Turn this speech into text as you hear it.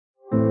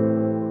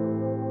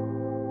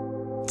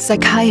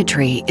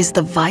Psychiatry is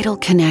the vital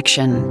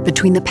connection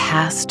between the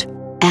past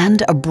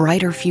and a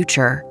brighter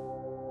future.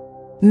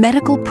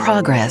 Medical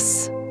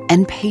progress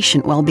and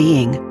patient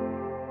well-being.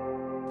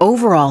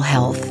 Overall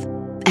health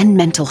and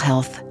mental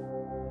health.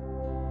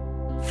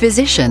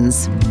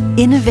 Physicians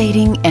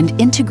innovating and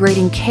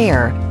integrating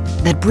care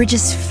that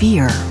bridges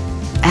fear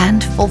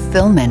and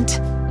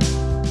fulfillment.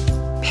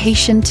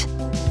 Patient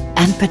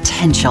and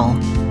potential.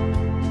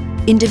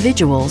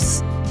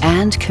 Individuals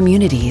and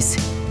communities.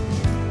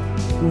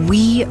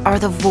 We are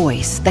the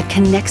voice that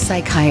connects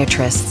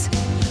psychiatrists,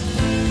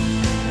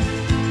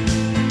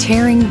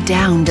 tearing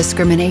down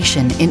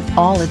discrimination in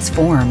all its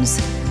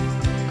forms,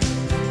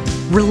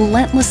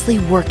 relentlessly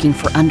working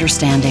for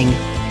understanding,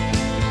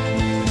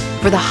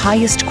 for the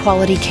highest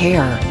quality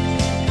care,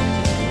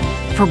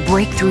 for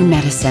breakthrough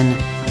medicine,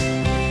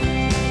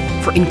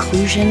 for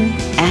inclusion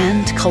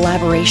and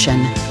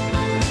collaboration,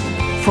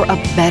 for a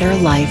better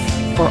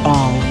life for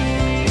all.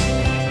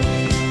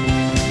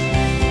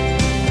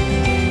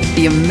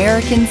 The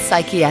American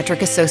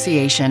Psychiatric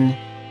Association,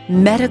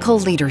 medical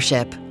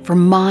leadership for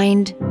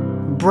mind,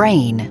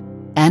 brain,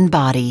 and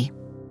body.